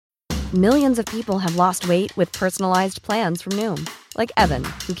Millions of people have lost weight with personalized plans from Noom. Like Evan,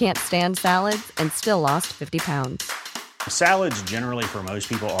 who can't stand salads and still lost 50 pounds. Salads generally for most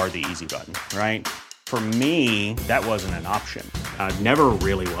people are the easy button, right? For me, that wasn't an option. I never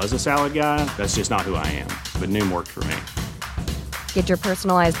really was a salad guy. That's just not who I am. But Noom worked for me. Get your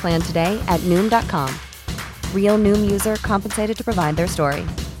personalized plan today at Noom.com. Real Noom user compensated to provide their story.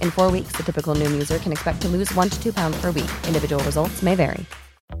 In 4 weeks, the typical Noom user can expect to lose 1 to 2 pounds per week. Individual results may vary.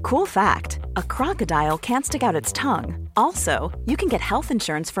 Cool fact, a crocodile can't stick out its tongue. Also, you can get health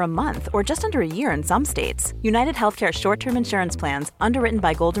insurance for a month or just under a year in some states. United Healthcare short-term insurance plans, underwritten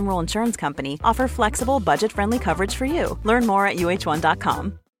by Golden Rule Insurance Company, offer flexible, budget-friendly coverage for you. Learn more at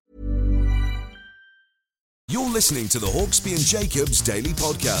UH1.com. You're listening to the Hawksby and Jacobs Daily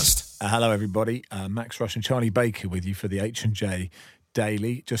Podcast. Hello, everybody. Max Rush and Charlie Baker with you for the H&J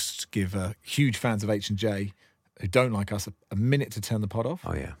Daily. Just give huge fans of H&J who don't like us a minute to turn the pod off.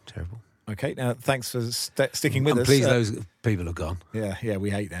 Oh, yeah. Terrible. Okay, now thanks for sticking with us. I'm pleased those people are gone. Yeah,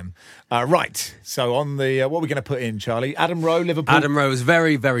 we hate them. Right, so on the what are we going to put in, Charlie? Adam Rowe, Liverpool. Adam Rowe was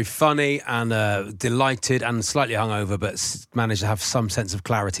very, very funny and delighted and slightly hungover, but managed to have some sense of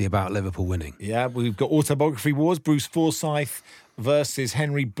clarity about Liverpool winning. Yeah, we've got Autobiography Wars, Bruce Forsyth versus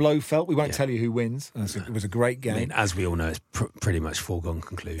Henry Blofeld. We won't tell you who wins. It was a great game. I mean, as we all know, it's pretty much foregone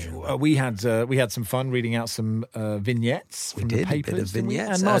conclusion. We had some fun reading out some vignettes from the papers. A bit of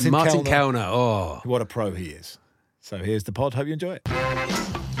vignettes. And Martin Kellner, oh. What a pro he is. So here's the pod. Hope you enjoy it.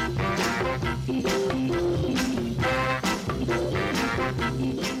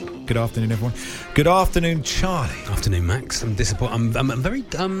 Good afternoon, everyone. Good afternoon, Charlie. Afternoon, Max. I'm disappointed. I'm very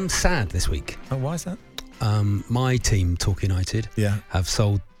sad this week. Oh, why is that? My team, Torquay United, have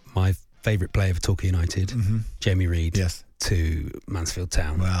sold my favourite player for Torquay United, Jamie Reid, to Mansfield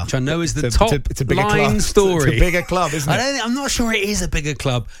Town, which I know is the top line story. It's a bigger club, isn't it? I'm not sure it is a bigger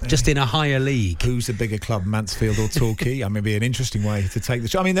club, just in a higher league. Who's a bigger club, Mansfield or Torquay? I mean, it'd be an interesting way to take the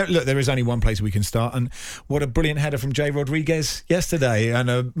show. I mean, look, there is only one place we can start, and what a brilliant header from Jay Rodriguez yesterday,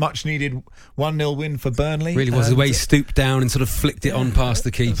 and a much-needed 1-0 win for Burnley. Really was the way he stooped down and sort of flicked it on past the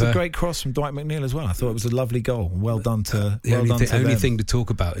keeper. It was a great cross from Dwight McNeil as well. I thought it was a lovely goal. Well done to the only thing to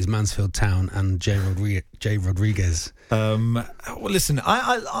talk about is Mansfield Town and Jay Rodriguez. Well, listen,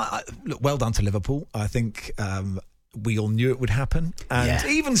 I look, well done to Liverpool. I think we all knew it would happen. And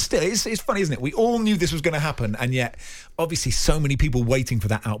even still, it's funny, isn't it? We all knew this was going to happen. And yet, obviously, so many people waiting for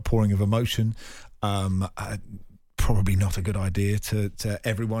that outpouring of emotion. Probably not a good idea to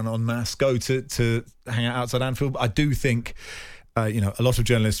everyone en masse go to hang out outside Anfield. I do think, a lot of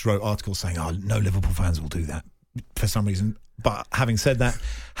journalists wrote articles saying, no Liverpool fans will do that for some reason. But having said that,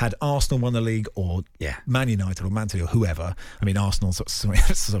 had Arsenal won the league or Man United or Man City or whoever, I mean, Arsenal,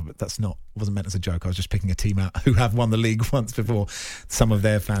 wasn't meant as a joke. I was just picking a team out who have won the league once before. Some of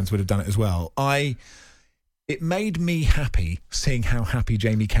their fans would have done it as well. It made me happy seeing how happy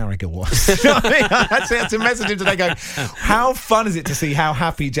Jamie Carragher was. I had to message him today going, how fun is it to see how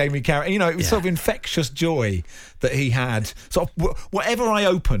happy Jamie Carragher... it was sort of infectious joy that he had. Sort of whatever I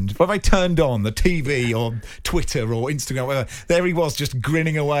opened, whether I turned on the TV or Twitter or Instagram, whatever, there he was just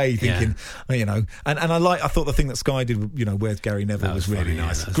grinning away thinking, and I thought the thing that Sky did, Where's Gary Neville was really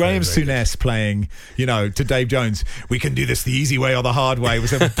nice. Graham Souness playing, to Dave Jones, we can do this the easy way or the hard way,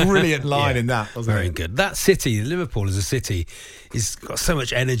 was a brilliant line in that. Wasn't very it? Good. That city, Liverpool as a city, is got so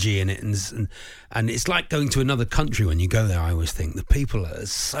much energy in it, and it's like going to another country when you go there. I always think the people are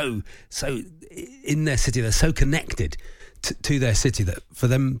so in their city, they're so connected to their city that for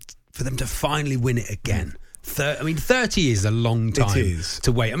them to finally win it again. 30 years is a long time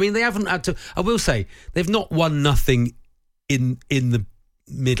to wait. I mean, they haven't had to. I will say they've not won nothing in the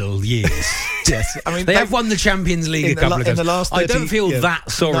middle years. Yes, I mean they have won the Champions League a couple of times. I don't feel that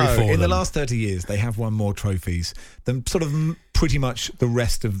sorry for them. In the last 30 years, they have won more trophies than sort of pretty much the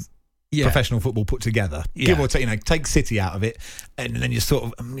rest of professional football put together. Give or take, take City out of it, and then you sort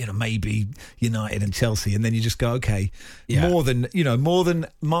of, maybe United and Chelsea, and then you just go, okay, more than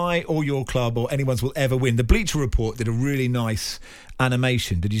my or your club or anyone's will ever win. The Bleacher Report did a really nice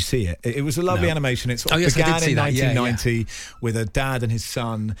animation. Did you see it? It was a lovely animation. It sort of began in 1990 with a dad and his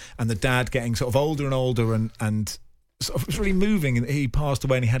son, and the dad getting sort of older and older, and sort of, it was really moving. And he passed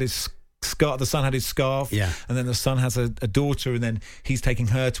away, and he had his scarf. The son had his scarf, and then the son has a daughter, and then he's taking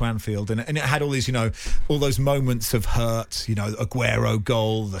her to Anfield, and it had all these, all those moments of hurt, Aguero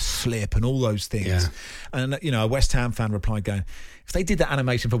goal, the slip, and all those things. And a West Ham fan replied, going, if they did that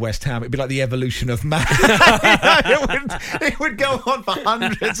animation for West Ham, it'd be like the evolution of man. it would go on for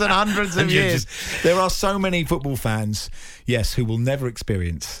hundreds and hundreds of years. There are so many football fans, yes, who will never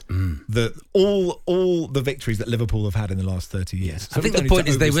experience all the victories that Liverpool have had in the last 30 years. So I think the point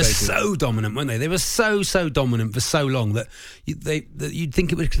is they were so dominant, weren't they? They were so dominant for so long that you'd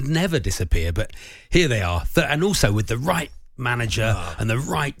think it would never disappear. But here they are, and also with the right manager and the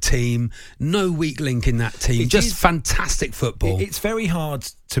right team, no weak link in that team, just fantastic football. It's very hard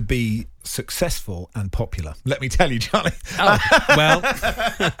to be successful and popular, let me tell you, Charlie. Oh, well,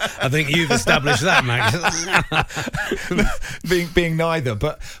 I think you've established that, Max. being neither,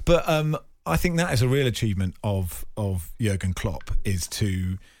 but I think that is a real achievement of Jurgen Klopp, is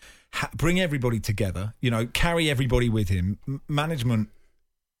to bring everybody together, carry everybody with him. Management,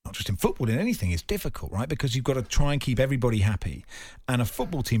 not just in football, in anything, is difficult, right? Because you've got to try and keep everybody happy. And a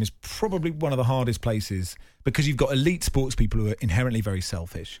football team is probably one of the hardest places, because you've got elite sports people who are inherently very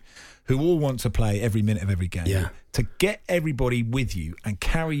selfish, who all want to play every minute of every game. Yeah. To get everybody with you and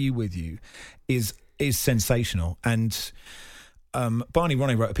carry you with you is sensational. And Barney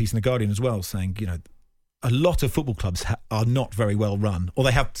Ronay wrote a piece in The Guardian as well saying, a lot of football clubs are not very well run, or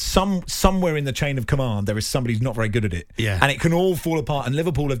they have somewhere in the chain of command there is somebody who's not very good at it, and it can all fall apart. And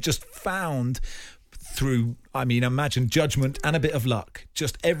Liverpool have just found, through, imagine judgment and a bit of luck,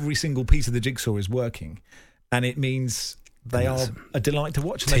 just every single piece of the jigsaw is working, and it means they are a delight to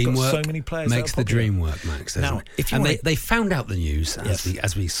watch. And they've got so many players. Makes the dream work, Max. Now, they found out the news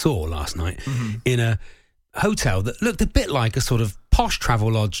as we saw last night in a hotel that looked a bit like a sort of posh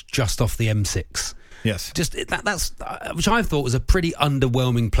travel lodge just off the M6. Yes, just that's which I thought was a pretty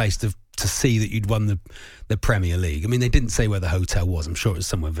underwhelming place to see that you'd won the Premier League. I mean, they didn't say where the hotel was. I'm sure it was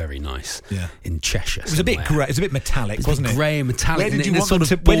somewhere very nice. In Cheshire. It was a bit grey. It was a bit metallic, wasn't it? Grey and metallic. In a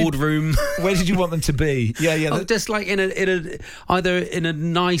sort of boardroom. Where did you want them to be? Yeah. Just like in a either in a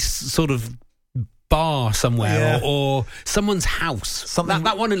nice sort of bar somewhere or someone's house.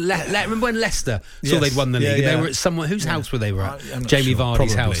 That one in remember when Leicester saw they'd won the league? They were at someone whose house were they were at? Jamie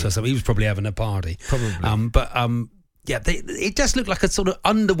Vardy's house or something. He was probably having a party. Probably. It just looked like a sort of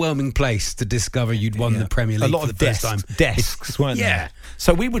underwhelming place to discover you'd won the Premier League. A lot of desks, weren't there? Yeah.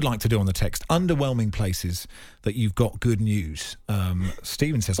 So we would like to do on the text underwhelming places that you've got good news.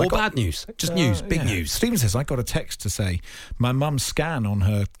 Stephen says, bad news, just news, big news. Stephen says, I got a text to say my mum's scan on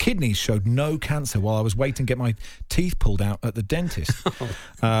her kidneys showed no cancer while I was waiting to get my teeth pulled out at the dentist.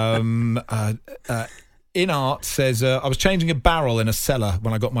 In Art says, I was changing a barrel in a cellar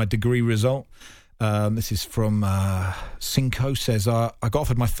when I got my degree result. This is from Cinco, says, I got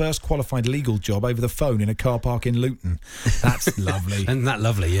offered my first qualified legal job over the phone in a car park in Luton. That's lovely. Isn't that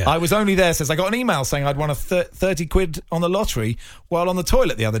lovely, yeah. I was only there, says, I got an email saying I'd won a 30 quid on the lottery while on the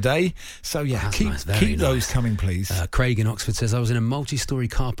toilet the other day. So, yeah, keep those coming, please. Craig in Oxford says, I was in a multi-storey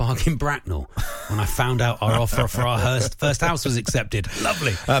car park in Bracknell when I found out our offer for our first house was accepted.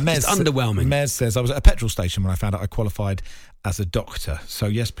 Lovely. Just underwhelming. Mez says, I was at a petrol station when I found out I qualified as a doctor. So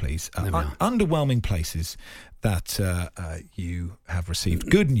yes, please. Underwhelming places that you have received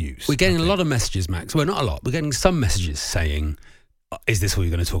good news. We're getting a lot of messages, Max. Well, not a lot. We're getting some messages saying, is this all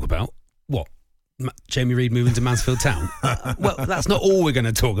you're going to talk about? What? Jamie Reid moving to Mansfield Town? Well, that's not all we're going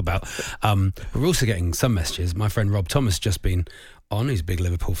to talk about. We're also getting some messages. My friend Rob Thomas just been on. He's a big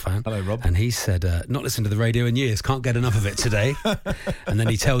Liverpool fan. Hello, Rob. And he said, not listened to the radio in years, can't get enough of it today. And then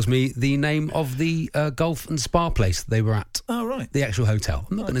he tells me the name of the golf and spa place they were at. Oh, right. The actual hotel.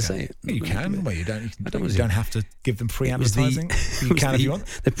 I'm not going to say it. You can. Well, you don't have to give them free advertising. You can if you want.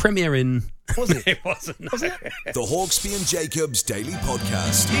 The Premier Inn. Was it? It wasn't. Was it? The Hawksbee and Jacobs Daily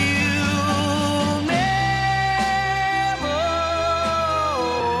Podcast.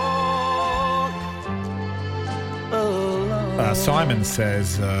 Simon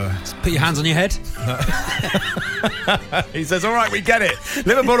says... put your hands on your head. He says, all right, we get it.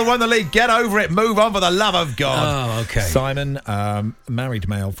 Liverpool have won the league. Get over it. Move on for the love of God. Oh, okay. Simon, married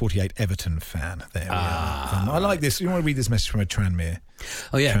male, 48 Everton fan. There we are. I like this. You want to read this message from a Tranmere?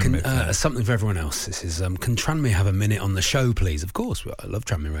 Oh, yeah. Something for everyone else. This is, can Tranmere have a minute on the show, please? Of course. I love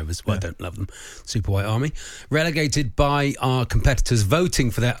Tranmere Rovers. Well, I don't love them. Super White Army. Relegated by our competitors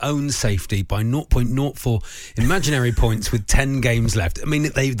voting for their own safety by 0.04 imaginary points with 10 games left. I mean,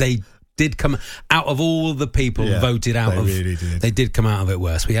 they did come out of all the people voted out of. Really did. They did come out of it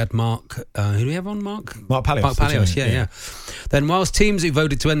worse. We had Mark. Who do we have on? Mark Palios. Mark Palios. Yeah. Then, whilst teams who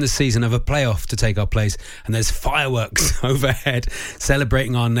voted to end the season have a playoff to take our place, and there's fireworks overhead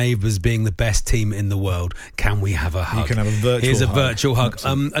celebrating our neighbours being the best team in the world, can we have a hug? You can have a virtual hug. Here's a virtual hug.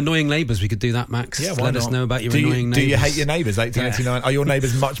 Annoying neighbours. We could do that, Max. Yeah, why Let not? us know about your annoying neighbours. Do you hate your neighbours? 1889. Are your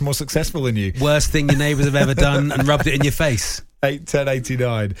neighbours much more successful than you? Worst thing your neighbours have ever done and rubbed it in your face.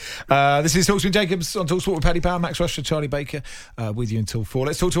 81089. This is Talksport Jacobs on Talksport with Paddy Power, Max Rusher, Charlie Baker, with you until 4.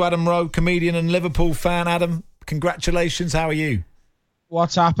 Let's talk to Adam Rowe, comedian and Liverpool fan. Adam, congratulations. How are you?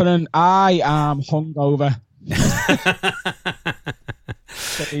 What's happening? I am hungover.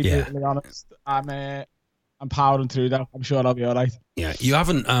 To be brutally honest, I'm powering through though. I'm sure I'll be all right. Yeah, you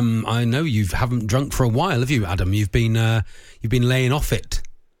haven't. I know you haven't drunk for a while, have you, Adam? You've been laying off it,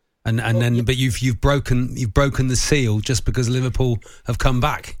 but you've broken the seal just because Liverpool have come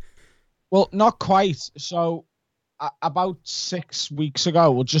back. Well, not quite. So about 6 weeks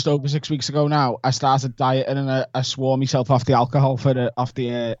ago, or just over 6 weeks ago now, I started dieting and I swore myself off the alcohol off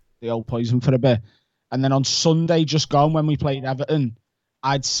the old poison for a bit, and then on Sunday just gone when we played Everton,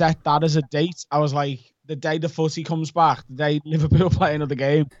 I'd set that as a date. I was like, the day the footy comes back, the day Liverpool play another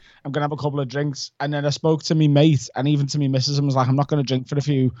game, I'm going to have a couple of drinks. And then I spoke to me mate and even to me missus and was like, I'm not going to drink for a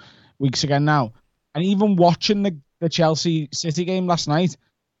few weeks again now. And even watching the Chelsea City game last night,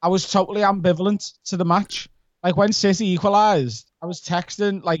 I was totally ambivalent to the match. Like when City equalised, I was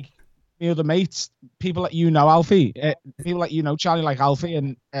texting like the other mates, people that you know, Alfie, people that you know, Charlie, like Alfie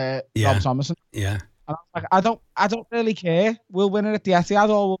and Rob Thomason. Yeah. And I was like, I don't really care. We'll win it at the Etihad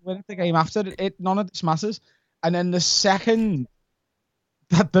or we'll win it the game after. None of this matters. And then the second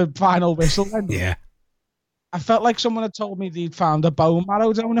that the final whistle went, I felt like someone had told me they'd found a bone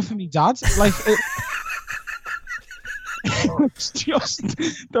marrow donor for me dad. Like it was just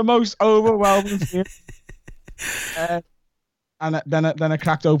the most overwhelming feeling. And then I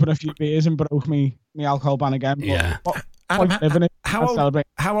cracked open a few beers and broke me alcohol ban again. Yeah. Adam, how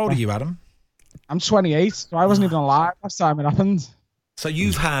old are you, Adam? I'm 28, so I wasn't even alive last time it happened. So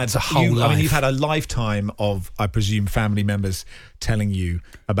you've had you've had a lifetime of, I presume, family members telling you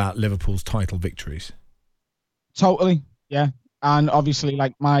about Liverpool's title victories. Totally, yeah. And obviously,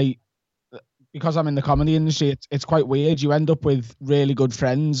 like because I'm in the comedy industry, it's quite weird. You end up with really good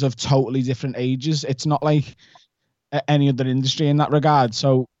friends of totally different ages. It's not like any other industry in that regard.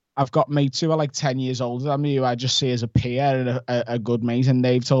 So I've got mates who are like 10 years older than me who I just see as a peer and a good mate, and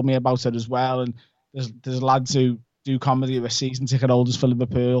they've told me about it as well. And there's lads who do comedy who are season ticket holders for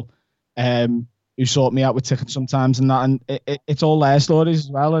Liverpool, who sort me out with tickets sometimes and that, and it's all their stories as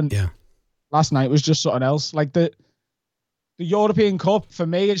well. And last night was just something else. Like the European Cup for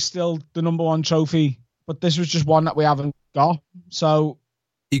me is still the number one trophy, but this was just one that we haven't got. So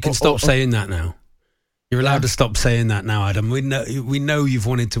you can stop saying that now. You're allowed to stop saying that now, Adam. We know you've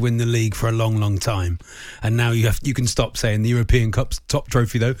wanted to win the league for a long, long time, and now you can stop saying the European Cup's top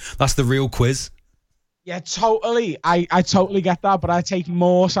trophy though. That's the real quiz. Yeah, totally. I totally get that, but I take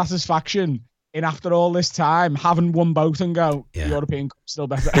more satisfaction in, after all this time, having won both and go, the European Cup's still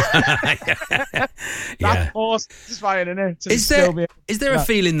better. That's more satisfying, isn't it? Is there a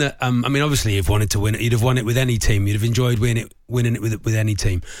feeling that, I mean, obviously you've wanted to win it, you'd have won it with any team, you'd have enjoyed winning it with any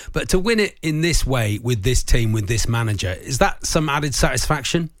team, but to win it in this way, with this team, with this manager, is that some added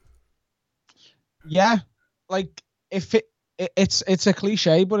satisfaction? Yeah, like if it's a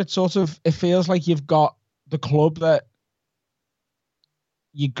cliche, but it's sort of, it feels like you've got the club that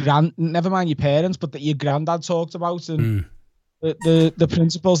never mind your parents, but that your granddad talked about, and the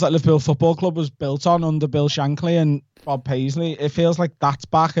principles that Liverpool Football Club was built on under Bill Shankly and Bob Paisley. It feels like that's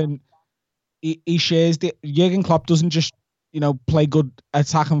back, and he shares Jurgen Klopp doesn't just play good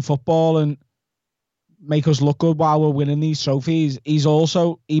attacking football and make us look good while we're winning these trophies. His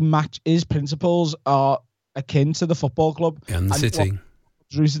principles are akin to the football club and the city,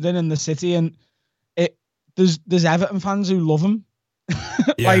 rooted in the city, and there's Everton fans who love him.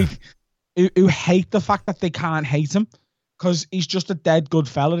 Like who hate the fact that they can't hate him because he's just a dead good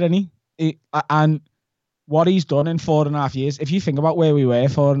fella, isn't he? And what he's done in 4.5 years, if you think about where we were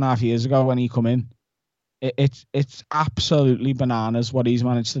 4.5 years ago when he come in, it's absolutely bananas what he's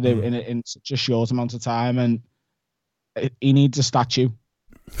managed to do in such a short amount of time, and he needs a statue.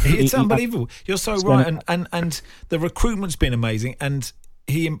 It's unbelievable. You're so right, and the recruitment's been amazing, and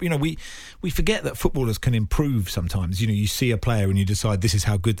we forget that footballers can improve sometimes. You see a player and you decide this is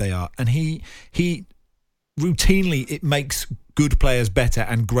how good they are, and he routinely, it makes good players better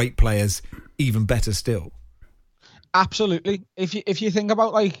and great players even better still. Absolutely. If you think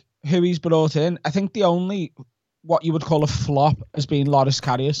about like who he's brought in, I think the only what you would call a flop has been Loris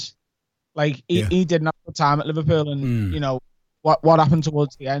Karius. Like he didn't have the time at Liverpool, and what happened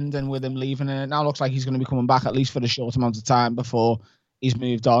towards the end, and with him leaving, and it now looks like he's going to be coming back at least for a short amount of time before he's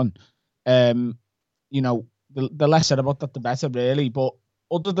moved on. The less said about that, the better, really. But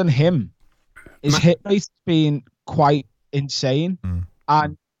other than him, his hit rate's been quite insane.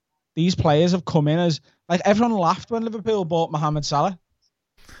 And these players have come in as, like, everyone laughed when Liverpool bought Mohamed Salah.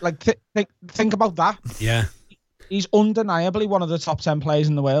 Like, think about that. Yeah. He's undeniably one of the top 10 players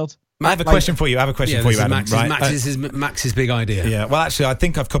in the world. I have a question for you. Adam. This is Max's big idea. Yeah, well, actually, I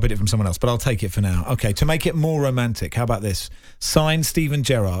think I've copied it from someone else, but I'll take it for now. Okay, to make it more romantic, how about this? Sign Steven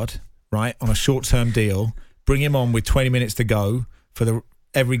Gerrard, right, on a short-term deal, bring him on with 20 minutes to go for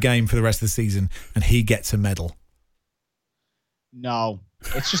every game for the rest of the season, and he gets a medal. No,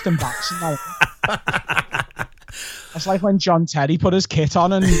 it's just embarrassing now. It's like when John Terry put his kit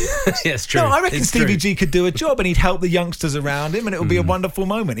on and... Yes, true. No, I reckon it's Stevie true. G could do a job and he'd help the youngsters around him and it would be a wonderful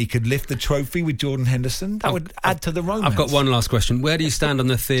moment. He could lift the trophy with Jordan Henderson. That would add to the romance. I've got one last question. Where do you stand on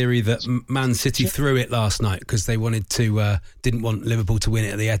the theory that Man City threw it last night because they didn't want Liverpool to win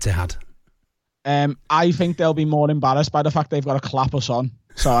it at the Etihad? I think they'll be more embarrassed by the fact they've got to clap us on.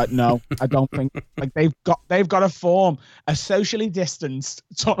 So no, I don't think they've got to form a socially distanced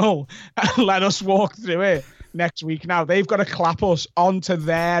tunnel and let us walk through it next week. Now they've got to clap us onto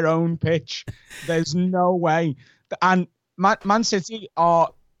their own pitch. There's no way. And Man City are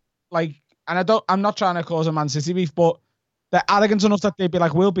like, and I'm not trying to cause a Man City beef, but they're arrogant enough that they'd be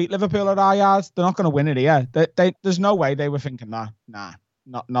like, we'll beat Liverpool at our yards. They're not going to win it here. There's no way they were thinking that. Nah.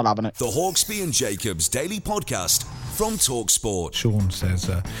 Not having it. The Hawksbee and Jacobs Daily Podcast from TalkSport. Sean says,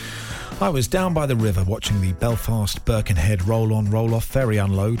 I was down by the river watching the Belfast-Birkenhead roll-on, roll-off ferry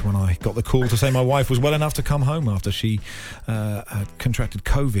unload when I got the call to say my wife was well enough to come home after she had contracted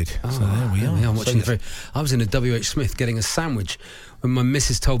COVID. So there we are. I'm watching the ferry. I was in a WH Smith getting a sandwich when my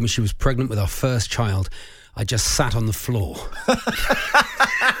missus told me she was pregnant with our first child. I just sat on the floor.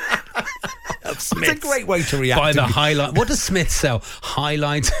 It's a great way to react. By the highlight. What does Smith sell?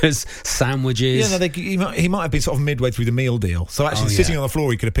 Highlighters, sandwiches. Yeah, no, he might have been sort of midway through the meal deal. So actually, sitting on the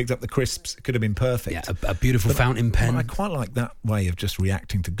floor, he could have picked up the crisps. It could have been perfect. Yeah, a beautiful fountain pen. I quite like that way of just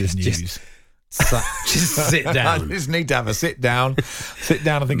reacting to good news. Just sit down. I just need to have a sit down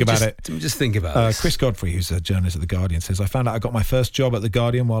and think about it. Just think about it. Chris Godfrey, who's a journalist at The Guardian, says, I found out I got my first job at The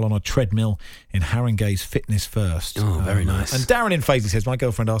Guardian while on a treadmill in Haringey's Fitness First. Oh, very nice. And Darren in Fazeley says, my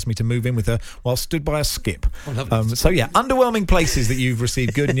girlfriend asked me to move in with her while stood by a skip. Oh, lovely. So, yeah, underwhelming places that you've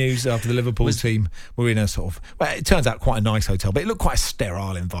received good news after the Liverpool team were in a sort of, well, it turns out quite a nice hotel, but it looked quite a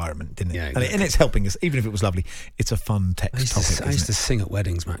sterile environment, didn't it? Yeah, exactly. And it's helping us, even if it was lovely. It's a fun text topic, I used to sing at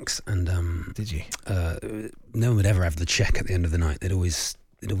weddings, Max, and did you? No one would ever have the check at the end of the night. It'd always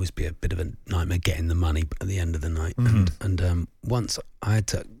be a bit of a nightmare getting the money at the end of the night. Mm-hmm. And once I had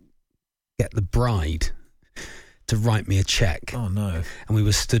to get the bride to write me a check. Oh no! And we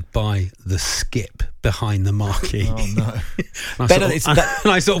were stood by the skip behind the marquee. Oh no! And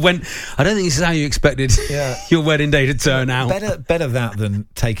I sort of went, I don't think this is how you expected your wedding day to turn out. Better that than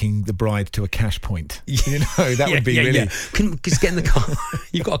taking the bride to a cash point. You know, that would be really. Yeah. Just get in the car.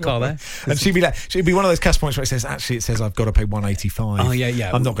 You've got a car there. And she'd be one of those cash points where it says I've got to pay $185. Oh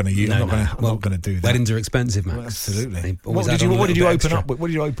yeah. I'm not going to use. I'm not going to do that. Weddings are expensive, Max. Well, absolutely. What did you open up? What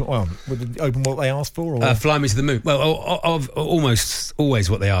did you open? Well, did you open what they asked for? Or? Fly Me to the Moon. Well, almost always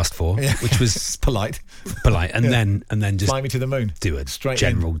what they asked for, which was polite, and then just Fly Me to the Moon. Do a straight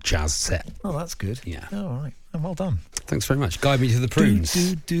general jazz set. Oh, that's good. Yeah. Oh, all right. Oh, well done. Thanks very much. Guide me to the prunes.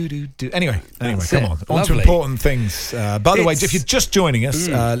 Anyway, come on. On to important things. By the way, if you're just joining us,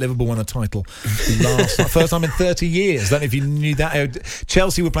 Liverpool won a title first time in 30 years. Don't know if you knew that.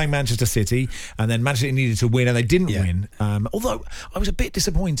 Chelsea were playing Manchester City, and then Manchester City needed to win, and they didn't win. Although I was a bit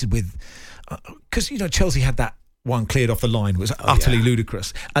disappointed with, because Chelsea had that one cleared off the line, was utterly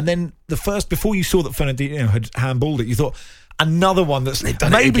ludicrous. And then before you saw that Fernandinho had handballed it, you thought, another one that's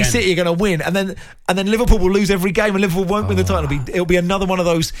maybe City are going to win, and then Liverpool will lose every game, and Liverpool won't win the title. It'll be another one of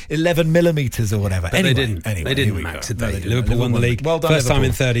those 11 millimeters or whatever. But they didn't. They didn't, Max, did they? Liverpool won the league. Well done, first Liverpool.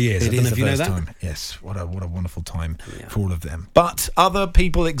 time in 30 years. I don't know if you know that. Time. Yes, what a wonderful time for all of them. But other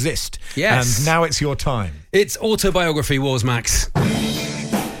people exist. Yes. And now it's your time. It's Autobiography Wars, Max.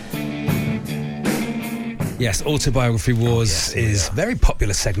 Yes, Autobiography Wars is a very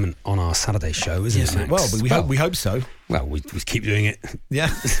popular segment on our Saturday show, isn't it, Max? Well, we hope so. Well, we keep doing it.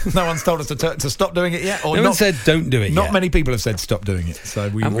 Yeah, no one's told us to stop doing it yet. Or no one said don't do it Not yet. many people have said stop doing it, so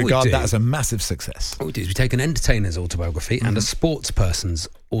we regard that as a massive success. What we do is we take an entertainer's autobiography and a sports person's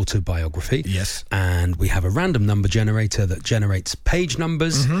autobiography. Yes. And we have a random number generator that generates page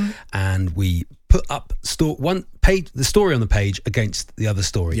numbers, and we put up the story on the page against the other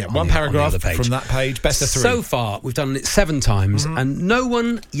story. Yeah, one paragraph from that page, best of three. So far, we've done it 7 times, and no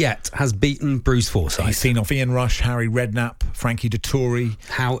one yet has beaten Bruce Forsyth. He's seen off Ian Rush, Harry Redknapp, Frankie Dettori,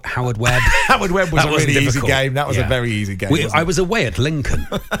 Howard Webb. Howard Webb was a really easy game. That was a very easy game. I was away at Lincoln.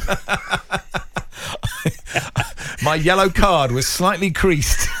 My yellow card was slightly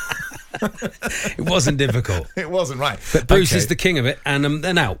creased. It wasn't difficult. It wasn't, right. But Bruce is the king of it, and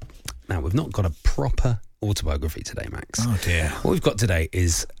now we've not got a proper autobiography today, Max. Oh, dear. What we've got today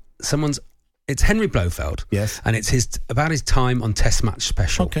is it's Henry Blofeld. Yes. And it's about his time on Test Match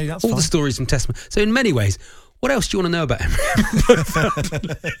Special. Okay, that's all fine. the stories from Test Match. So in many ways, what else do you want to know about Henry?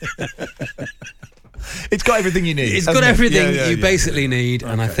 It's got everything you need. It's hasn't got it? everything Yeah, you yeah. basically need,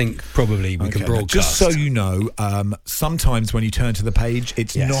 and I think probably we can Okay, broadcast. just so you know, sometimes when you turn to the page,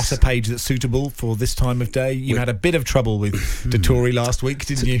 it's Yes. not a page that's suitable for this time of day. You had a bit of trouble with Dettori last week,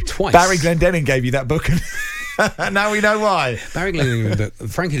 didn't you? Twice. Barry Glendenning gave you that book, and now we know why. Barry Glendenning book,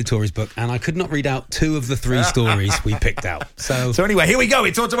 Frankie Dettori's book, and I could not read out 2 of the 3 stories we picked out. So anyway, here we go.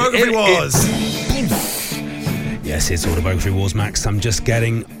 It's Autobiography Wars. Yes, it's Autobiography Wars, Max. I'm just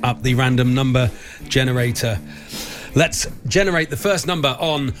getting up the random number generator. Let's generate the first number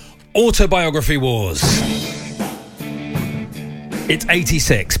on Autobiography Wars. It's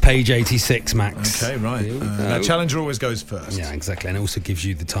 86, page 86, Max. Okay, right. That challenger always goes first. Yeah, exactly. And it also gives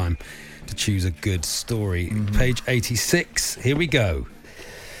you the time to choose a good story. Page 86, here we go.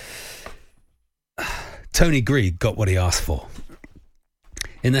 Tony Greig got what he asked for.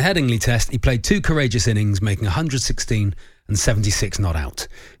 In the Headingley Test, he played 2 courageous innings, making 116 and 76 not out.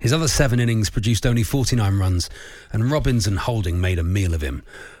 His other 7 innings produced only 49 runs, and Robbins and Holding made a meal of him.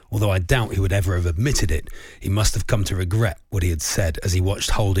 Although I doubt he would ever have admitted it, he must have come to regret what he had said as he watched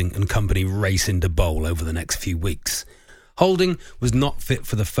Holding and company race into bowl over the next few weeks. Holding was not fit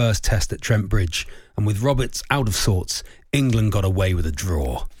for the first Test at Trent Bridge, and with Roberts out of sorts, England got away with a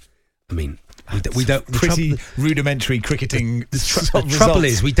draw. I mean, we don't. Pretty rudimentary cricketing. The trouble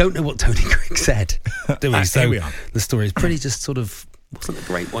is, we don't know what Tony Greig said, do we? So Here we are. the story is pretty just sort of wasn't a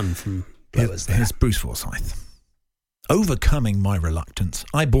great one from Blowers there. Here's Bruce Forsyth. Overcoming my reluctance,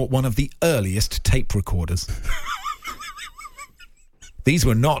 I bought one of the earliest tape recorders. These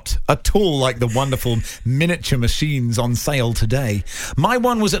were not at all like the wonderful miniature machines on sale today. My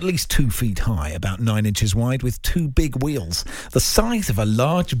one was at least 2 feet high, about 9 inches wide, with 2 big wheels, the size of a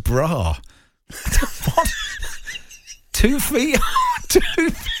large bra. What? 2 feet? 2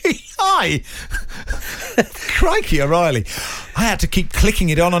 feet high? Crikey O'Reilly. I had to keep clicking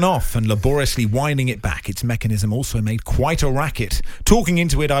it on and off and laboriously winding it back. Its mechanism also made quite a racket. Talking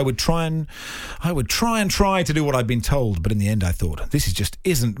into it, I would try to do what I'd been told, but in the end I thought, this just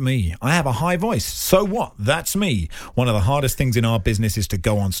isn't me. I have a high voice. So what? That's me. One of the hardest things in our business is to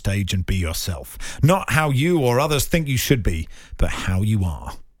go on stage and be yourself. Not how you or others think you should be, but how you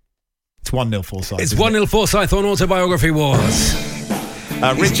are. It's 1-0 Forsyth. It's 1-0 Forsyth on Autobiography Wars.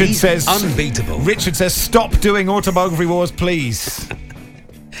 Richard says unbeatable. Richard says, stop doing Autobiography Wars, please.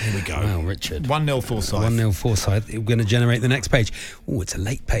 Here we go. Well, Richard. 1-0 Forsyth. 1-0 Forsyth. We're going to generate the next page. Oh, it's a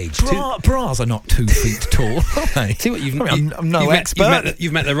late page. Bras are not 2 feet tall, are they? See what I'm no expert.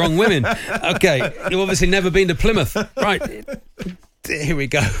 You've met the wrong women. Okay, you've obviously never been to Plymouth. Right, here we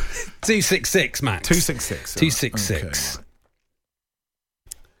go. 266, Max. 266. 266. Okay.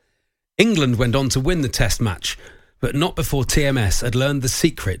 England went on to win the Test match, but not before TMS had learned the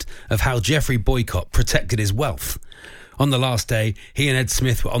secret of how Geoffrey Boycott protected his wealth. On the last day, he and Ed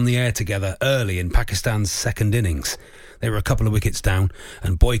Smith were on the air together early in Pakistan's second innings. They were a couple of wickets down,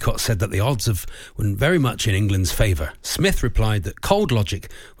 and Boycott said that the odds were very much in England's favour. Smith replied that cold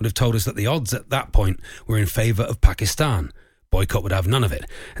logic would have told us that the odds at that point were in favour of Pakistan. Boycott would have none of it,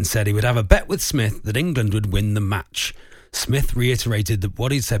 and said he would have a bet with Smith that England would win the match. Smith reiterated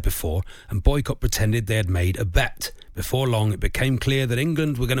what he'd said before, and Boycott pretended they had made a bet. Before long, it became clear that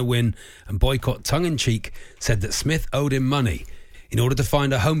England were going to win, and Boycott, tongue-in-cheek, said that Smith owed him money. In order to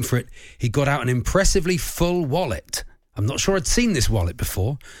find a home for it, he got out an impressively full wallet. I'm not sure I'd seen this wallet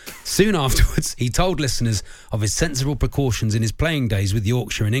before. Soon afterwards, he told listeners of his sensible precautions in his playing days with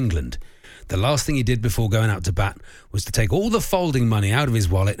Yorkshire and England. The last thing he did before going out to bat was to take all the folding money out of his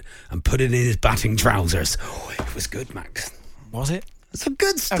wallet and put it in his batting trousers. Oh, it was good, Max. Was it? It's a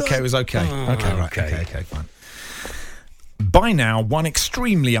good stuff. Okay, it was okay. Oh, okay, right. Okay, fine. By now, one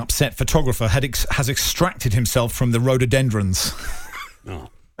extremely upset photographer has extracted himself from the rhododendrons. Oh.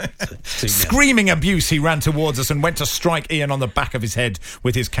 Screaming abuse, he ran towards us and went to strike Ian on the back of his head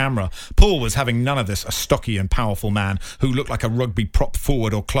with his camera. Paul was having none of this, a stocky and powerful man who looked like a rugby prop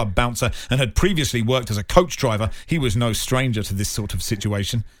forward or club bouncer and had previously worked as a coach driver. He was no stranger to this sort of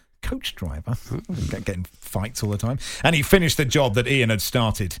situation. Coach driver? Getting fights all the time. And he finished the job that Ian had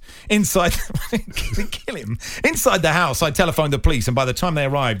started. Inside... kill him. Inside the house, I telephoned the police, and by the time they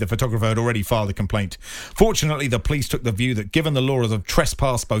arrived, the photographer had already filed a complaint. Fortunately, the police took the view that given the laws of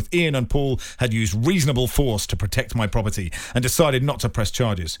trespass, both Ian and Paul had used reasonable force to protect my property and decided not to press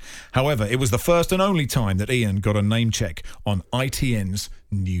charges. However, it was the first and only time that Ian got a name check on ITN's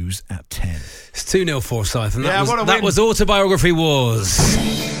News at 10. It's 2-0 Forsyth, and Yeah, that was Autobiography Wars.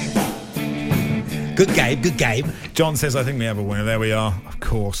 Good game. John says, I think we have a winner. There we are, of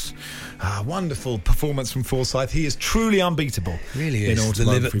course. Wonderful performance from Forsyth. He is truly unbeatable. Really in is. The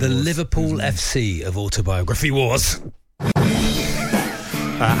autobiography wars, Liverpool isn't he? FC of autobiography wars.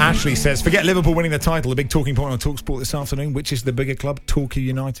 Ashley says, forget Liverpool winning the title. The big talking point on TalkSport this afternoon. Which is the bigger club, Torquay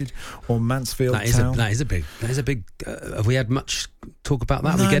United or Mansfield Town? That is a big. Have we had much talk about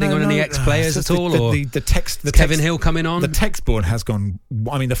that? Are we getting on any ex-players at all? Kevin Hill coming on? The text board has gone.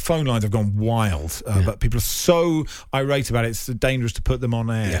 I mean, the phone lines have gone wild. But people are so irate about it. It's dangerous to put them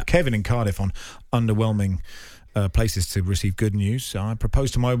on air. Yeah. Kevin in Cardiff on underwhelming places to receive good news. So I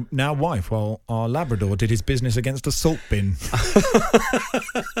proposed to my now wife while our Labrador did his business against a salt bin.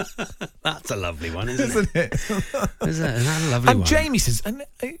 That's a lovely one, isn't it? Is that a lovely one? Jamie says,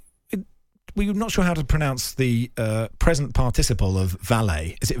 we're not sure how to pronounce the present participle of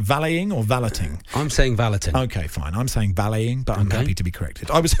valet. Is it valeting or valeting? I'm saying valeting. Okay, fine. I'm saying valeting, but I'm happy to be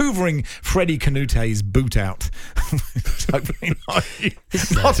corrected. I was hoovering Freddie Canute's boot out.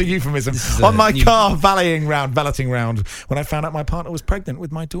 Not a euphemism. On my car valeting round when I found out my partner was pregnant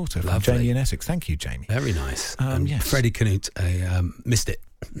with my daughter from Jamie in Essex. Thank you, Jamie. Very nice. Yes. Freddie Canute missed it.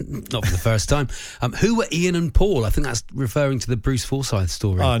 Not for the first time. Who were Ian and Paul? I think that's referring to the Bruce Forsyth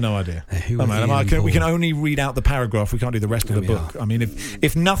story. Oh, no idea. We can only read out the paragraph. We can't do the rest of the book. I mean,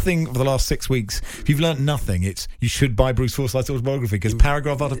 if nothing for the last 6 weeks, if you've learnt nothing, it's you should buy Bruce Forsyth's autobiography because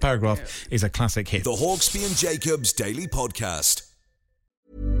paragraph after paragraph is a classic hit. The Hawksbee and Jacobs Daily Podcast.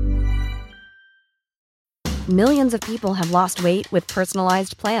 Millions of people have lost weight with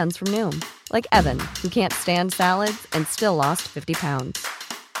personalized plans from Noom. Like Evan, who can't stand salads and still lost 50 pounds.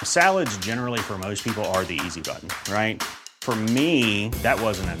 Salads generally for most people are the easy button, right? For me, that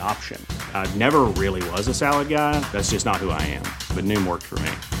wasn't an option. I never really was a salad guy. That's just not who I am. But Noom worked for me.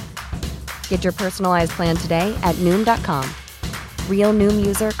 Get your personalized plan today at Noom.com. Real Noom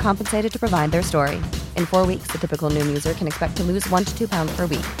user compensated to provide their story. In 4 weeks, the typical Noom user can expect to lose 1 to 2 pounds per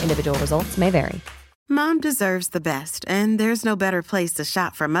week. Individual results may vary. Mom deserves the best, and there's no better place to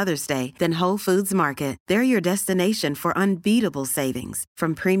shop for Mother's Day than Whole Foods Market. They're your destination for unbeatable savings,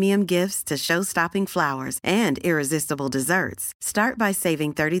 from premium gifts to show-stopping flowers and irresistible desserts. Start by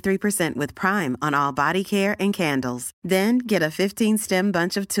saving 33% with Prime on all body care and candles. Then get a 15-stem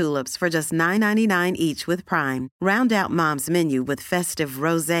bunch of tulips for just $9.99 each with Prime. Round out Mom's menu with festive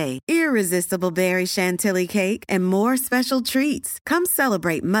rosé, irresistible berry chantilly cake, and more special treats. Come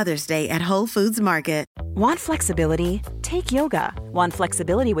celebrate Mother's Day at Whole Foods Market. Want flexibility? Take yoga. Want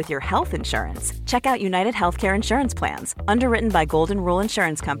flexibility with your health insurance? Check out United Healthcare Insurance Plans. Underwritten by Golden Rule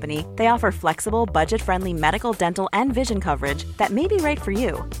Insurance Company, they offer flexible, budget-friendly medical, dental, and vision coverage that may be right for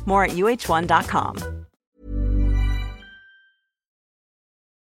you. More at uh1.com.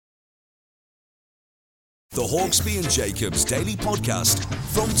 The Hawksbee and Jacobs Daily Podcast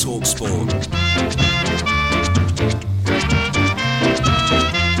from TalkSport.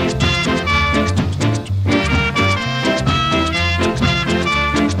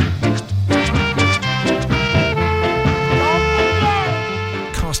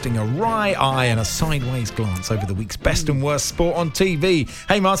 Casting a wry eye and a sideways glance over the week's best and worst sport on TV.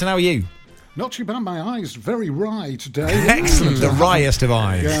 Hey, Martin, how are you? Not too bad. My eyes very wry today. Excellent. The wryest of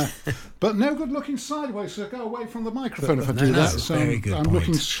eyes. Yeah. But no good looking sideways, so go away from the microphone if I do that. So very good I'm point.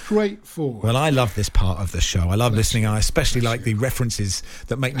 looking straight forward. Well, I love this part of the show. I love listening. I especially like the references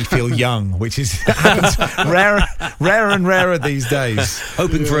that make me feel young, which is happens rarer and rarer these days.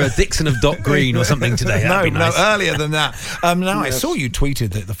 Hoping for a Dixon of Dock Green or something today. That'd be nice. No, earlier than that. Now, I saw you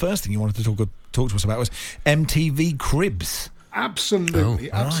tweeted that the first thing you wanted to talk to us about was MTV Cribs. Absolutely.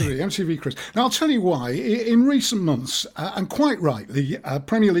 MTV Cribs. Now, I'll tell you why. In recent months, and quite rightly,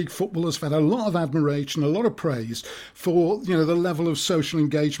 Premier League footballers have had a lot of admiration, a lot of praise for the level of social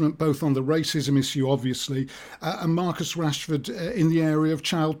engagement, both on the racism issue, obviously, and Marcus Rashford in the area of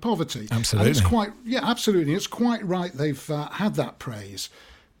child poverty. Absolutely. And absolutely. It's quite right they've had that praise.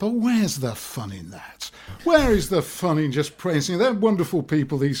 But where's the fun in that? Where is the fun in just praising? They're wonderful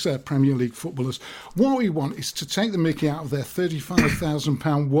people, these Premier League footballers. What we want is to take the mickey out of their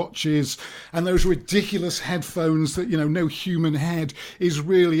 £35,000 watches and those ridiculous headphones that, no human head is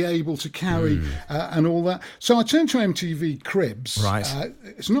really able to carry and all that. So I turned to MTV Cribs. Right.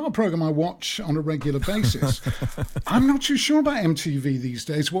 It's not a programme I watch on a regular basis. I'm not too sure about MTV these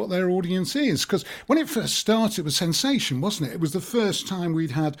days, what their audience is, because when it first started, it was sensation, wasn't it? It was the first time we'd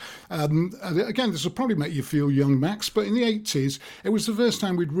had again, this will probably make you feel young, Max, but in the 80s, it was the first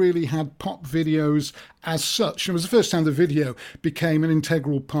time we'd really had pop videos as such. It was the first time the video became an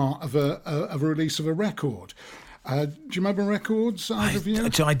integral part of a release of a record. Do you remember records? I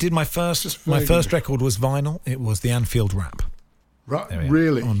did. My first record was vinyl. It was the Anfield Rap. Right,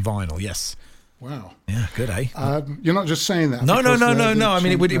 really? On vinyl, yes. Wow. Yeah, good, eh? You're not just saying that. No. because I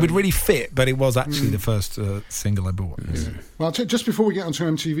mean, it would no. really fit, but it was actually the first single I bought. Yeah. Well, just before we get onto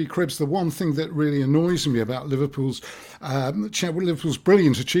MTV Cribs, the one thing that really annoys me about Liverpool's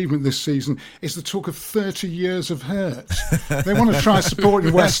brilliant achievement this season is the talk of 30 years of hurt. They want to try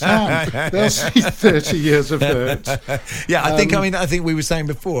supporting West Ham. They'll see 30 years of hurt. Yeah, I think we were saying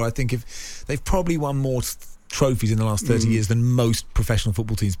before, I think if they've probably won more trophies in the last 30 years than most professional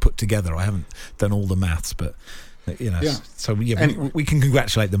football teams put together. I haven't done all the maths, but so anyway, we can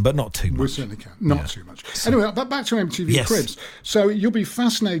congratulate them, but not too much. We certainly can. Not too much. Anyway, but back to MTV Cribs. So you'll be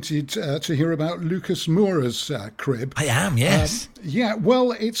fascinated to hear about Lucas Moura's crib. I am, yes.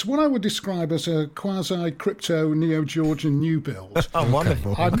 Well, it's what I would describe as a quasi-crypto Neo-Georgian new build. Oh,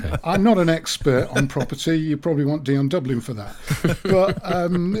 wonderful. I'm not an expert on property. You probably want Dion Dublin for that. But,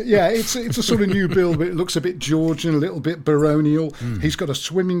 it's a sort of new build, but it looks a bit Georgian, a little bit baronial. He's got a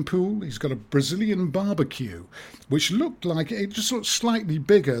swimming pool. He's got a Brazilian barbecue, which looked like it just looked slightly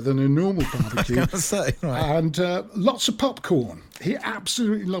bigger than a normal barbecue. I was gonna say, right. And lots of popcorn. He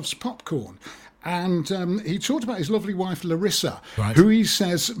absolutely loves popcorn. And he talked about his lovely wife, Larissa, who he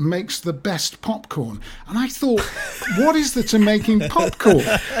says makes the best popcorn. And I thought, what is there to making popcorn?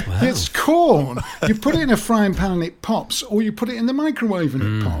 Wow. It's corn. You put it in a frying pan and it pops, or you put it in the microwave and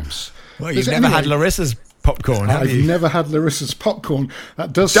it pops. Well, you've never had Larissa's popcorn, have you? I've never had Larissa's popcorn.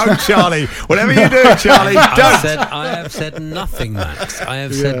 That does. Don't, Charlie. Whatever you do, Charlie, don't. I have said nothing, Max. I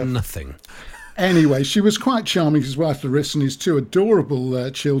have said nothing. Anyway, she was quite charming, his wife Larissa, and his two adorable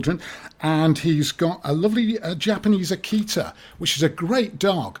children. And he's got a lovely Japanese Akita, which is a great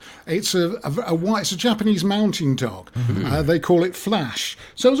dog. It's it's a Japanese mountain dog. Mm-hmm. They call it Flash.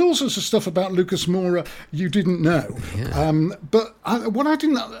 So there's all sorts of stuff about Lucas Moura you didn't know. Yeah. But what I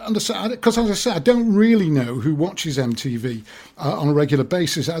didn't understand, because as I said, I don't really know who watches MTV on a regular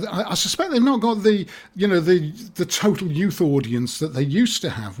basis. I suspect they've not got the total youth audience that they used to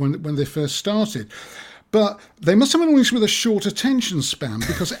have when they first started. But they must have an audience with a short attention span,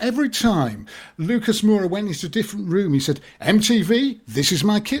 because every time Lucas Moura went into a different room, he said, MTV, this is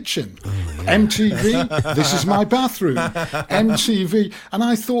my kitchen. Oh, yeah. MTV, this is my bathroom. MTV. And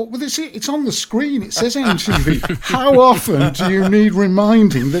I thought, well, it's on the screen. It says MTV. How often do you need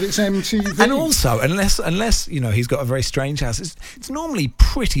reminding that it's MTV? And also, unless he's got a very strange house, it's normally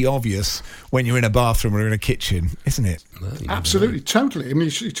pretty obvious when you're in a bathroom or in a kitchen, isn't it? Well, absolutely, totally. I mean,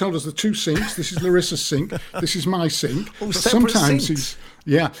 he told us the two sinks. This is Larissa's sink. This is my sink. But sometimes sinks.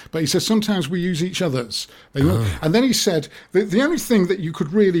 But he says sometimes we use each other's. And then he said the only thing that you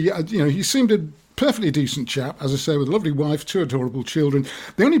could really, he seemed a perfectly decent chap, as I say, with a lovely wife, two adorable children.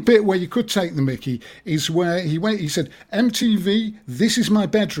 The only bit where you could take the mickey is where he said, MTV, this is my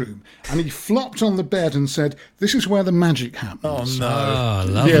bedroom. And he flopped on the bed and said, this is where the magic happens. Oh, no. Oh,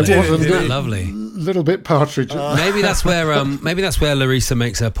 lovely. Yeah, it was lovely. Little bit Partridge. Maybe that's where Larissa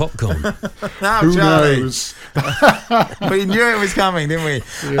makes her popcorn. Who knows? We knew it was coming, didn't we?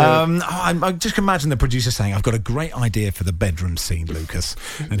 Yeah. I just imagine the producer saying, I've got a great idea for the bedroom scene, Lucas.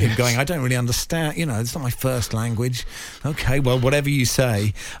 And him going, I don't really understand. It's not my first language. Okay, well, whatever you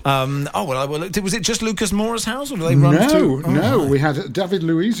say. Was it just Lucas Moura's house, or do they run through? No, we had David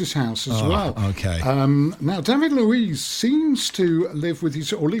Luiz's house as well. Okay. Now, David Luiz seems to live with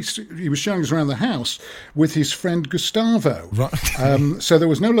or at least he was showing us around the house with his friend Gustavo. Right. So there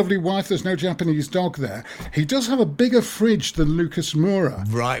was no lovely wife, there's no Japanese dog there. He does have a bigger fridge than Lucas Moura.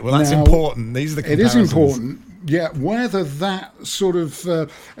 Right, well, that's important. These are the comparisons. It is important. Yeah, whether that sort of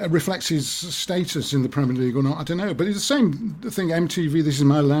reflects his status in the Premier League or not, I don't know. But it's the same thing. MTV, this is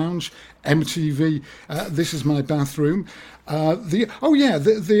my lounge. MTV, this is my bathroom. The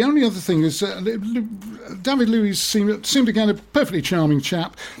only other thing is David Luiz seemed again a perfectly charming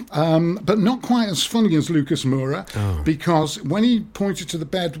chap, but not quite as funny as Lucas Moura, because when he pointed to the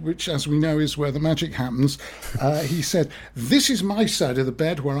bed, which as we know is where the magic happens, he said, this is my side of the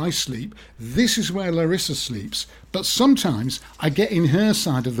bed where I sleep, this is where Larissa sleeps, but sometimes I get in her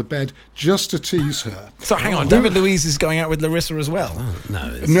side of the bed just to tease her. So hang on, David Luiz is going out with Larissa as well?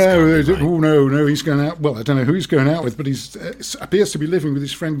 No, he's going out. Well, I don't know who he's going out with, but he appears to be living with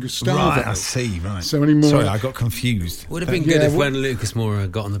his friend Gustavo. Right, I see, right. So anymore. Sorry, I got confused. Would have been good if when Lucas Moura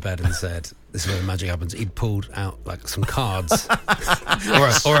got on the bed and said, this is where the magic happens, he'd pulled out like some cards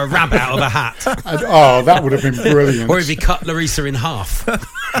or a rabbit out of a hat. That would have been brilliant. Or if he cut Larissa in half.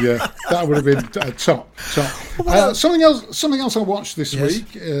 Yeah, that would have been top. Something else I watched this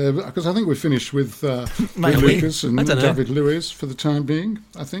week, because I think we're finished with Lucas and David Luiz for the time being,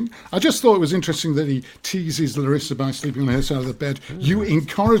 I think. I just thought it was interesting that he teases Larissa by sleeping on her side of the bed. You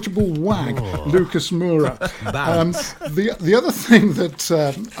incorrigible wag, Lucas Moura. The other thing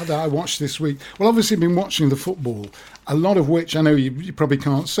that I watched this week, well, obviously I've been watching the football, a lot of which, I know you probably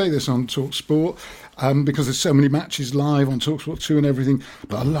can't say this on TalkSport, because there's so many matches live on TalkSport 2 and everything,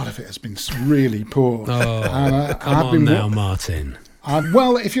 but a lot of it has been really poor. Come on now, Martin.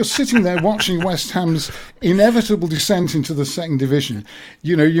 Well, if you're sitting there watching West Ham's inevitable descent into the second division,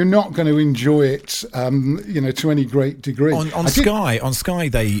 you're not going to enjoy it, to any great degree. On Sky,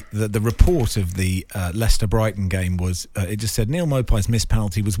 the report of the Leicester Brighton game was it just said Neil Maupai's missed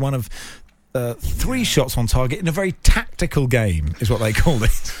penalty was one of 3 shots on target in a very tactical game, is what they called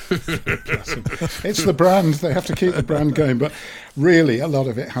it. It's the brand. They have to keep the brand going. But really, a lot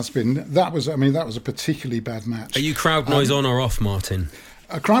of it has been. That was a particularly bad match. Are you crowd noise on or off, Martin?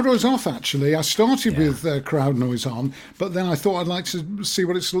 Crowd noise off, actually. I started with crowd noise on, but then I thought I'd like to see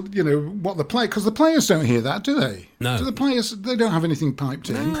what it's, what the play, because the players don't hear that, do they? No. So the players, they don't have anything piped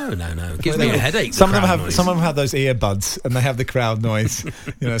in. No. It gives me a headache. Some of them have those earbuds, and they have the crowd noise,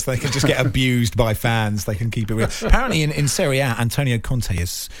 so they can just get abused by fans. They can keep it real. Apparently, in Serie A, Antonio Conte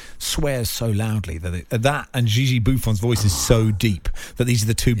swears so loudly that and Gigi Buffon's voice is so deep that these are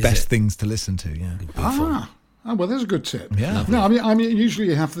the two best things to listen to. Yeah. Oh, well, there's a good tip. Yeah. No, I mean, usually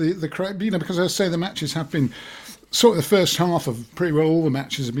you have the crowd, because I say the matches have been sort of the first half of pretty well all the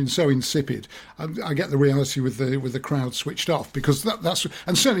matches have been so insipid. I get the reality with the crowd switched off, because that's,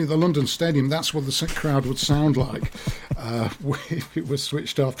 and certainly the London Stadium, that's what the crowd would sound like if it was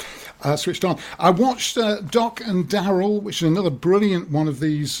switched on. I watched Doc and Daryl, which is another brilliant one of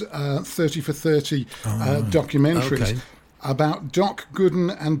these 30 for 30 documentaries about Doc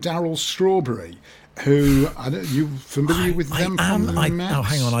Gooden and Daryl Strawberry. Who are you familiar with them? From the Mets? Oh,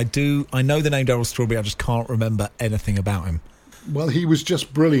 hang on. I know the name Daryl Strawberry. I just can't remember anything about him. Well, he was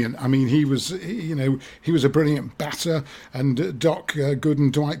just brilliant. I mean, he was a brilliant batter, and Dwight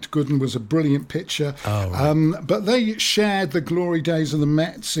Gooden was a brilliant pitcher. Oh, right. But they shared the glory days of the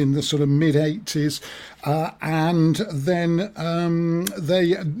Mets in the sort of mid-'80s, and then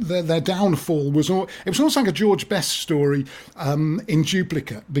their downfall was almost like a George Best story in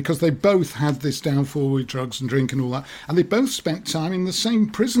duplicate, because they both had this downfall with drugs and drink and all that, and they both spent time in the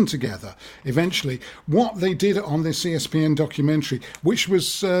same prison together. Eventually, what they did on this ESPN documentary, which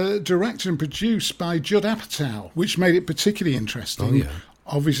was directed and produced by Judd Apatow, which made it particularly interesting. Oh, yeah.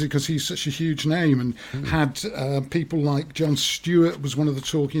 Obviously, because he's such a huge name, and had people like Jon Stewart was one of the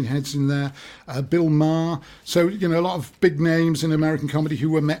talking heads in there, Bill Maher. So, a lot of big names in American comedy who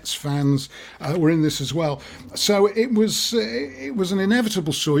were Mets fans were in this as well. So it was an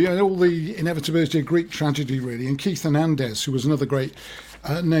inevitable story, all the inevitability of Greek tragedy, really. And Keith Hernandez, who was another great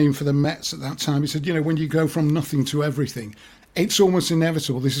name for the Mets at that time, he said, when you go from nothing to everything, it's almost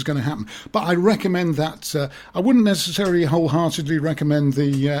inevitable this is going to happen. But I recommend that. I wouldn't necessarily wholeheartedly recommend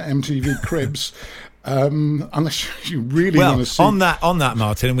the MTV Cribs, unless you really want to see. On that,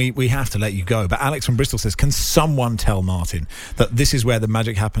 Martin, we have to let you go. But Alex from Bristol says, can someone tell Martin that this is where the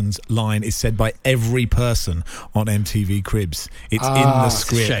magic happens line is said by every person on MTV Cribs? It's in the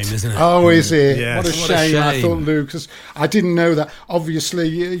script. It's a shame, isn't it? Oh, is it? Yes. What a shame. I thought, Lucas, I didn't know that. Obviously,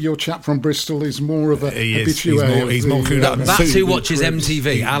 your chap from Bristol is more of a habitué. He's more clued up. That's who watches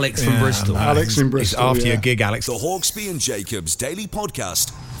MTV. Alex from Bristol. Alex in Bristol. After your gig, Alex. The Hawksbee and Jacobs Daily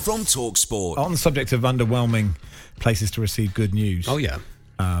Podcast from TalkSport. On the subject of underwhelming places to receive good news. Oh, yeah.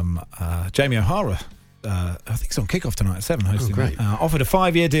 Jamie O'Hara, I think it's on Kickoff tonight at 7, hosting. Great. Offered a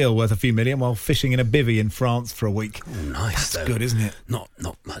 5-year deal worth a few million while fishing in a bivvy in France for a week. Oh, nice. That's good, isn't it? Not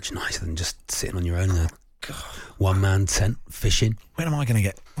much nicer than just sitting on your own in a one-man tent fishing. When am I going to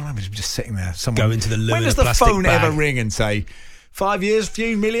get... When am I just sitting there? Someone, go into the loo. When does the phone ever ring and say... 5 years,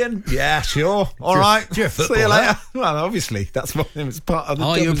 few million? Yeah, sure. All right. You're a See you later. Well, obviously, that's what it's part of the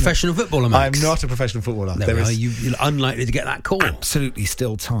Are job, you a isn't it? professional footballer, Max? I'm not a professional footballer. You're unlikely to get that call. Absolutely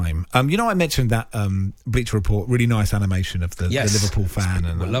still time. I mentioned that Bleacher Report, really nice animation of the Liverpool fan.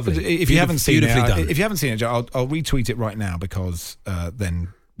 And lovely. If you haven't seen it, done. if you haven't seen it, I'll retweet it right now, because then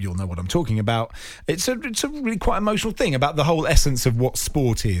you'll know what I'm talking about. It's a really quite emotional thing about the whole essence of what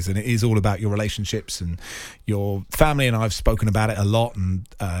sport is, and it is all about your relationships and your family. And I've spoken about it a lot, and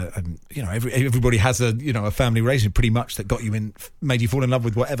everybody has a family relationship pretty much that made you fall in love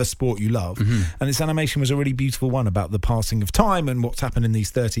with whatever sport you love. Mm-hmm. And this animation was a really beautiful one about the passing of time and what's happened in these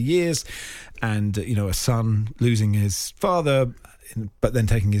 30 years, and a son losing his father, but then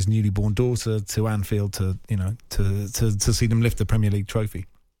taking his newly born daughter to Anfield to see them lift the Premier League trophy.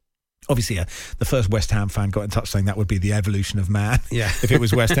 Obviously, the first West Ham fan got in touch saying that would be the evolution of man if it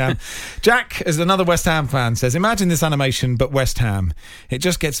was West Ham. Jack, as another West Ham fan, says, imagine this animation but West Ham. It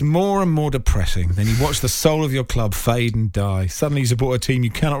just gets more and more depressing. Then you watch the soul of your club fade and die. Suddenly you support a team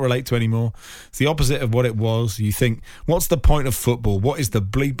you cannot relate to anymore. It's the opposite of what it was. You think, what's the point of football? What is the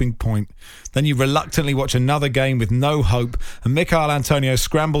bleeping point? Then you reluctantly watch another game with no hope, and Michail Antonio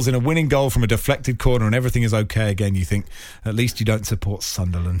scrambles in a winning goal from a deflected corner and everything is okay again. You think, at least you don't support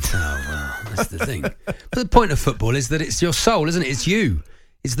Sunderland. Oh, well, that's the thing. But the point of football is that it's your soul, isn't it? It's you.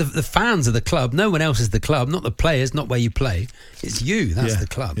 It's the fans of the club. No one else is the club, not the players, not where you play. It's you. That's the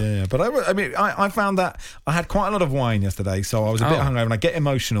club. Yeah. But I found that I had quite a lot of wine yesterday, so I was a bit hungover and I get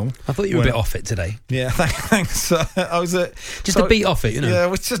emotional. I thought you were a bit off it today. Yeah, thanks. I was just a beat off it, you know.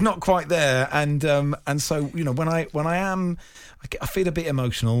 Yeah, it's just not quite there, and so when I feel a bit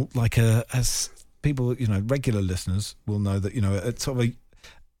emotional, like as people, regular listeners will know that it's sort of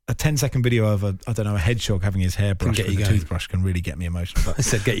a 10-second video of a hedgehog having his hair brushed with a toothbrush can really get me emotional. But I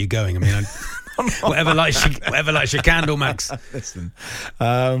said get you going. I mean, whatever lights your candle, Max. Listen,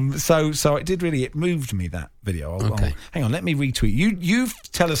 so it did really. It moved me, that video. Hang on, let me retweet. You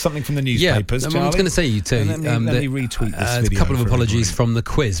tell us something from the newspapers. Yeah, I was going to say you too. Let me retweet this video. A couple of apologies from the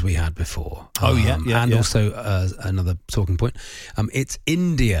quiz we had before. And also another talking point. It's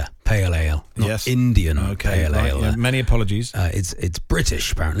India Pale Ale, not Indian Pale Ale. Yeah, many apologies. It's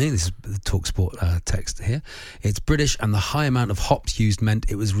British, apparently. This is the TalkSport text here. It's British, and the high amount of hops used meant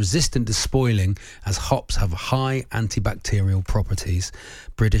it was resistant to spoiling, as hops have high antibacterial properties.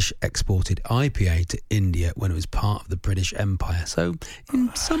 British exported IPA to India when it was part of the British Empire. So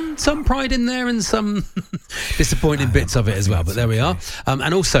some pride in there and some disappointing bits of it as well. But there we are.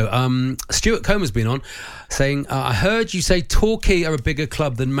 And also, Stuart Comer's been on saying, I heard you say Torquay are a bigger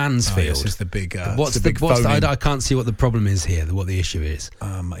club than Mansfield. Yes, it's the big I can't see what the problem is here, what the issue is.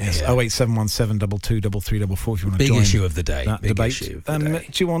 Yes, 08717 223344 if you want to join. Big issue of the day. That debate.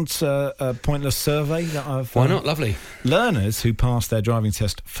 Do you want a pointless survey that I've... Why not? Lovely. Learners who pass their driving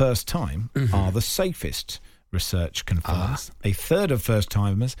test first time are the safest. Research confirms a third of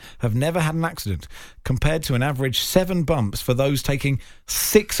first-timers have never had an accident, compared to an average 7 bumps for those taking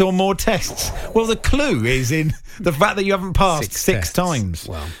 6 or more tests. Well, the clue is in the fact that you haven't passed 6 times,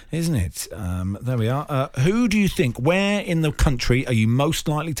 isn't it? There we are. Who do you think, where in the country are you most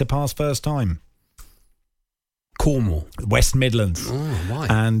likely to pass first time? Cornwall. West Midlands. Oh, why?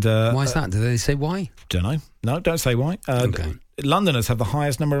 And why is that? Do they say why? Don't know. No, don't say why. Okay. Londoners have the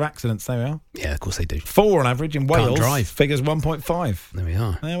highest number of accidents. There we are. Yeah, of course they do. 4 on average. In Wales, can't drive. Figures 1.5. There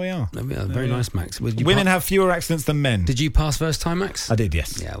we are. Very nice, Max. Women have fewer accidents than men. Did you pass first time, Max? I did,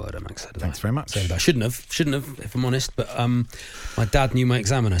 yes. Yeah, well done, Max. Thanks very much. I shouldn't have, if I'm honest, but my dad knew my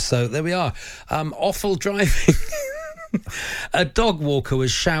examiner, so there we are. Offal driving. A dog walker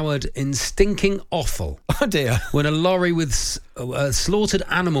was showered in stinking offal. Oh dear. When a lorry with slaughtered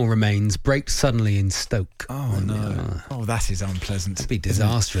animal remains braked suddenly in Stoke. Oh no. Oh, that is unpleasant. It'd be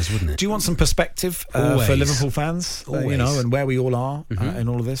disastrous, wouldn't it? Do you want some perspective for Liverpool fans? And where we all are in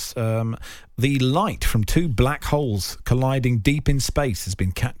all of this? The light from 2 black holes colliding deep in space has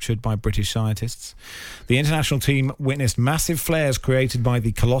been captured by British scientists. The international team witnessed massive flares created by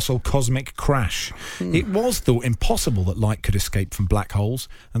the colossal cosmic crash. It was thought impossible that light could escape from black holes,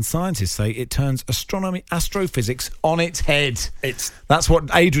 and scientists say it turns astrophysics on its head. That's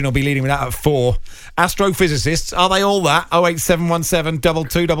what Adrian will be leading with that at 4. Astrophysicists, are they all that? 08717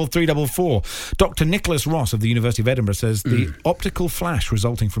 223344. Dr. Nicholas Ross of the University of Edinburgh says the optical flash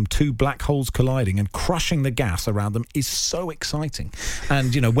resulting from 2 black holes colliding and crushing the gas around them is so exciting.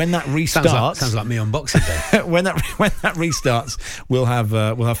 And when that restarts, sounds like me on Boxing Day. when that restarts, we'll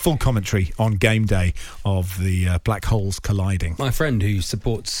have full commentary on game day of the black holes colliding. My friend who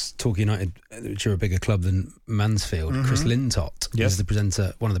supports Torquay United, which are a bigger club than Mansfield, Chris Lintott, is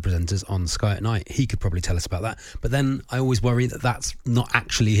one of the presenters on Sky at Night. He could probably tell us about that. But then I always worry that that's not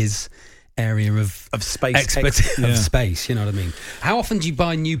actually his area of space expertise of space, you know what I mean? How often do you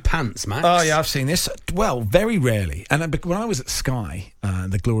buy new pants, Max? Oh yeah, I've seen this. Well, very rarely. And when I was at Sky,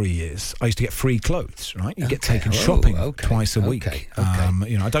 the glory years, I used to get free clothes. Right, you get taken shopping twice a week.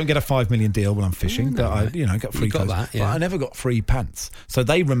 I don't get a $5 million deal when I'm fishing, but I got free clothes. But I never got free pants, so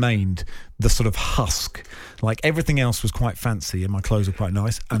they remained the sort of husk. Like everything else was quite fancy, and my clothes were quite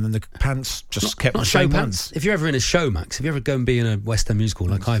nice, and then the pants just kept the same ones. If you're ever in a show, Max, if you ever go and be in a West End musical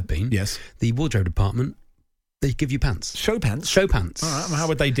like I've been, yes, the wardrobe department, they give you pants. Show pants? Show pants. All right. Well, how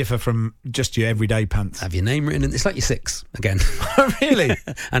would they differ from just your everyday pants? Have your name written in. It's like your 6, again. Really?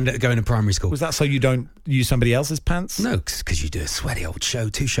 And going to primary school. Was that so you don't use somebody else's pants? No, because you do a sweaty old show,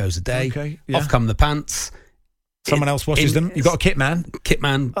 2 shows a day. Okay. Yeah. Off come the pants. Someone else washes them. You've got a kit man. Kit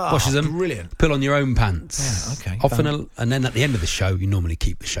man washes them. Brilliant. Put on your own pants. Yeah, okay. Often, and then at the end of the show, you normally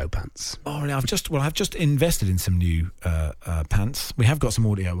keep the show pants. Oh, really? I've just invested in some new pants. We have got some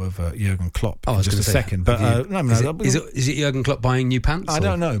audio of Jurgen Klopp in just a second. But is it Jurgen Klopp buying new pants? I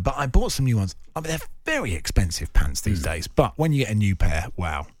don't know, but I bought some new ones. I mean, they're very expensive pants these days. But when you get a new pair,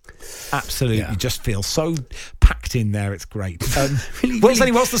 wow. Absolutely, you just feel so packed in there. It's great.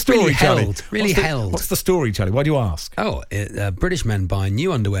 What's the story, Charlie? What's the story, Charlie? Why do you ask? British men buy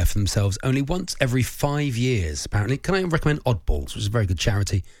new underwear for themselves only once every 5 years, apparently. Can I recommend Oddballs, which is a very good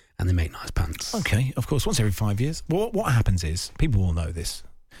charity, and they make nice pants. Okay, of course, once every 5 years. What happens is, people will know this,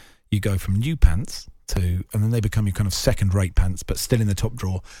 you go from new pants and then they become your kind of second-rate pants, but still in the top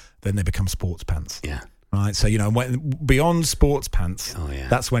drawer, then they become sports pants. Yeah. Right, so, beyond sports pants,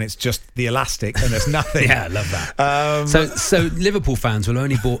 that's when it's just the elastic and there's nothing. Yeah, I love that. So Liverpool fans will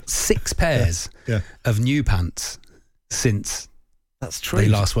only bought 6 pairs of new pants since that's true. They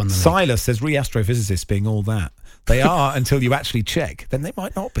last won the league. Silas says, re-astrophysicists being all that. They are until you actually check. Then they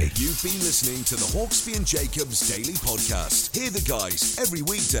might not be. You've been listening to the Hawksbee and Jacobs Daily Podcast. Hear the guys every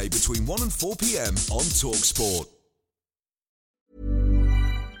weekday between 1 and 4 p.m. on TalkSport.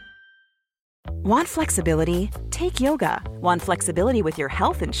 Want flexibility? Take yoga. Want flexibility with your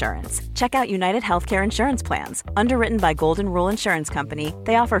health insurance? Check out United Healthcare Insurance Plans. Underwritten by Golden Rule Insurance Company,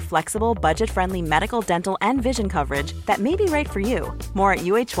 they offer flexible, budget-friendly medical, dental, and vision coverage that may be right for you. More at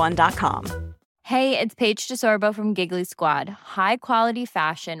uh1.com. Hey, it's Paige DeSorbo from Giggly Squad. High quality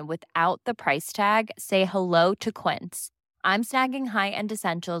fashion without the price tag. Say hello to Quince. I'm snagging high-end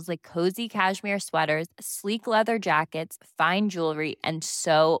essentials like cozy cashmere sweaters, sleek leather jackets, fine jewelry, and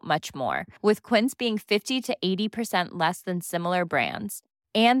so much more. With Quince being 50 to 80% less than similar brands.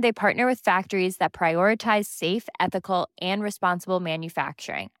 And they partner with factories that prioritize safe, ethical, and responsible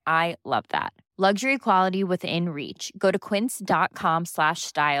manufacturing. I love that. Luxury quality within reach. Go to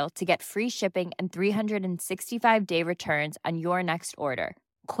quince.com/style to get free shipping and 365-day returns on your next order.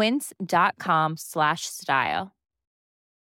 Quince.com/style.